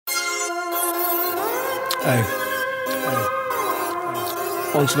Hey,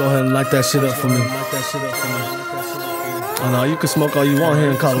 why don't you go ahead and light that shit up for me? Oh no, you can smoke all you want here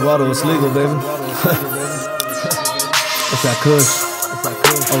in Colorado. It's legal, baby. It's that Kush.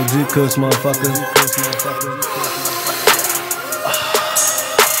 OG Kush, motherfucker.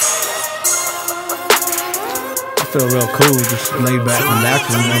 I feel real cool, just laid back,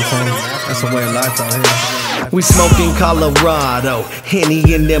 relaxing, you know what I'm saying? That's the way of life out here. We smoking Colorado,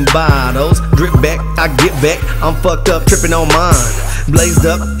 Henny in them bottles. Drip back, I get back, I'm fucked up, tripping on mine. Blazed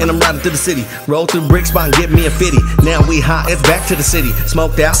up, and I'm riding through the city. Roll through brick spot and get me a 50. Now we hot, it's back to the city.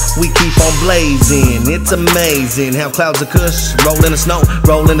 Smoked out, we keep on blazing. It's amazing how clouds of Kush roll in the snow,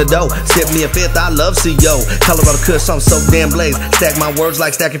 roll in the dough. Sip me a fifth, I love CO. Colorado Kush, I'm so damn blazed. Stack my words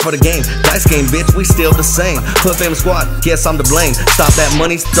like stacking for the game. Dice game, bitch, we still the same. Hood famous squad, guess I'm to blame. Stop that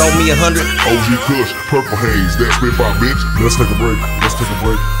money, throw me 100. OG Kush, purple haze, that's spit by bitch. Let's take a break, let's take a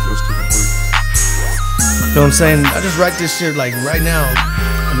break, let's take a break. You know what I'm saying? I just write this shit like right now.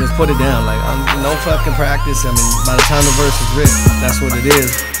 I just put it down. Like I'm no fucking practice. I mean, by the time the verse is written, that's what it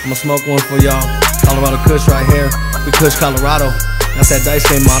is. I'ma smoke one for y'all. Colorado Kush right here. We Kush Colorado. That's that dice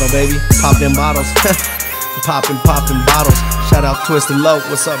game model, baby. Pop them bottles. popping bottles. Shout out Twisted Low.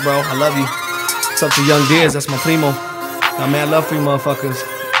 What's up, bro? I love you. What's up to Young Deers? That's my primo. Got mad love for you motherfuckers.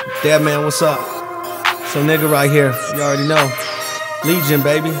 Dead man, what's up? Some nigga right here. You already know. Legion,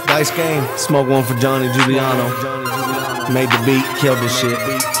 baby, dice game. Smoke one for Johnny Giuliano. Made the beat, killed this shit.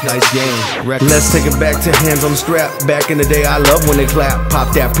 Dice game. Let's take it back to hands on the strap. Back in the day, I love when they clap.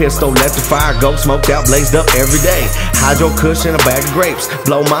 Pop that pistol, let the fire go. Smoked out, blazed up every day. Hydro Kush and a bag of grapes.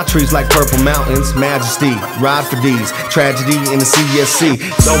 Blow my trees like purple mountains. Majesty, ride for D's. Tragedy in the CSC.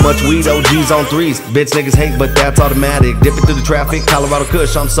 So much weed, OGs on threes. Bitch niggas hate, but that's automatic. Dipping through the traffic, Colorado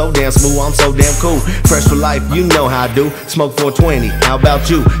Kush. I'm so damn smooth, I'm so damn cool. Fresh for life, you know how I do. Smoke 420. How about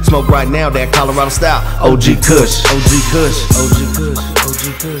you? Smoke right now, that Colorado style. OG Kush, OG Kush, OG Kush, OG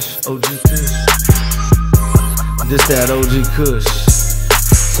Kush, OG Kush. This that OG Kush.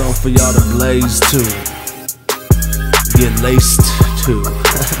 Song for y'all to blaze too. Get laced too. You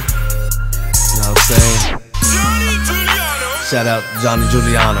know what I'm saying? Shout out Johnny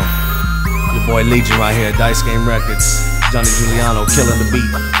Giuliano. Your boy Legion right here, Dice Game Records. Johnny Giuliano killing the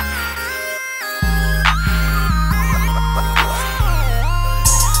beat.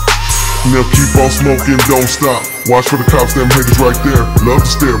 Now keep on smoking, don't stop. Watch for the cops, them haters right there. Love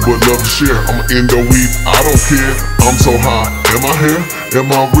to stare, but love to share. I'm an endo weed, I don't care. I'm so high, am I here? Am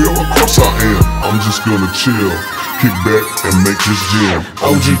I real? Of course I am. I'm just gonna chill, kick back and make this jam.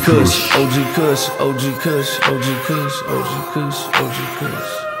 OG Kush, OG Kush, OG Kush, OG Kush, OG Kush, OG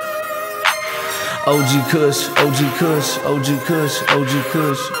Kush. OG Kush, OG Kush, OG Kush, OG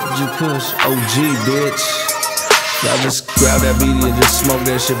Kush, OG Kush, OG bitch. Y'all just grab that beat and just smoke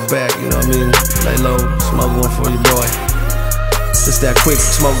that shit back, you know what I mean? Lay low, smoke one for your boy. Just that quick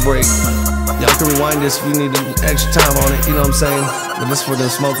smoke break. Y'all can rewind this if you need extra time on it, you know what I'm saying? But this for the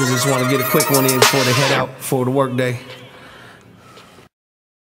smokers that just want to get a quick one in before they head out for the work day.